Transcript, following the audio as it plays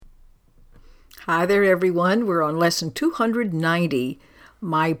Hi there, everyone. We're on lesson 290.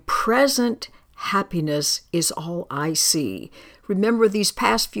 My present happiness is all I see. Remember, these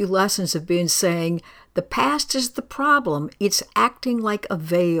past few lessons have been saying the past is the problem. It's acting like a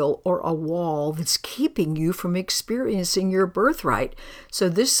veil or a wall that's keeping you from experiencing your birthright. So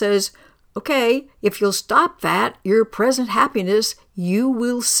this says, okay, if you'll stop that, your present happiness you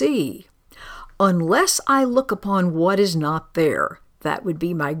will see. Unless I look upon what is not there, that would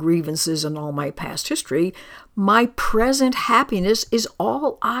be my grievances and all my past history, my present happiness is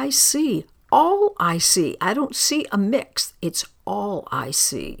all I see. All I see. I don't see a mix. It's all I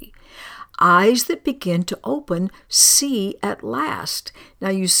see. Eyes that begin to open see at last. Now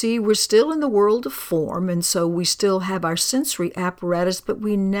you see, we're still in the world of form, and so we still have our sensory apparatus, but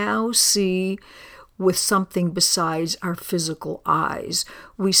we now see with something besides our physical eyes.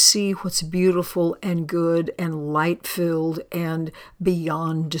 We see what's beautiful and good and light-filled and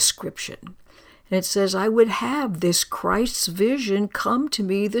beyond description. And it says, I would have this Christ's vision come to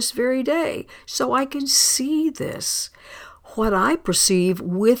me this very day so I can see this. What I perceive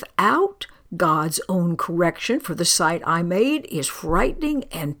without God's own correction for the sight I made is frightening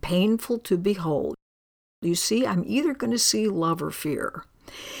and painful to behold. You see, I'm either going to see love or fear.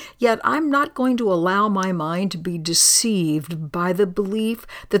 Yet I'm not going to allow my mind to be deceived by the belief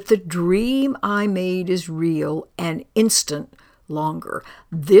that the dream I made is real and instant longer.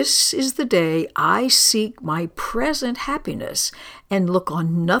 This is the day I seek my present happiness and look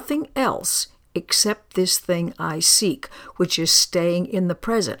on nothing else except this thing I seek, which is staying in the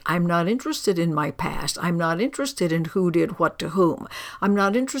present. I'm not interested in my past. I'm not interested in who did what to whom. I'm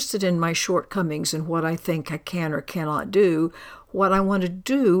not interested in my shortcomings and what I think I can or cannot do. What I want to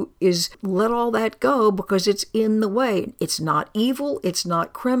do is let all that go because it's in the way. It's not evil. It's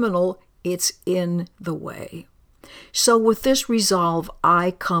not criminal. It's in the way. So with this resolve,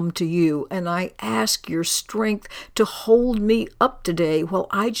 I come to you and I ask your strength to hold me up today while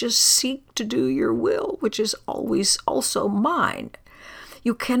I just seek to do your will, which is always also mine.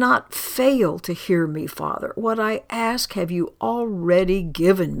 You cannot fail to hear me, Father. What I ask have you already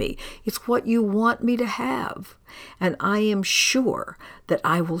given me. It's what you want me to have. And I am sure that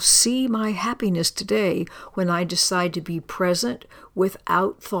I will see my happiness today when I decide to be present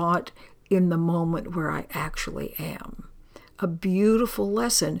without thought in the moment where I actually am. A beautiful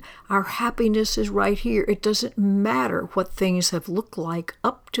lesson. Our happiness is right here. It doesn't matter what things have looked like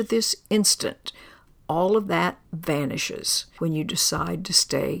up to this instant. All of that vanishes when you decide to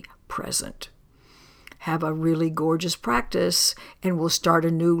stay present. Have a really gorgeous practice, and we'll start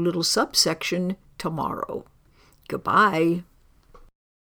a new little subsection tomorrow. Goodbye.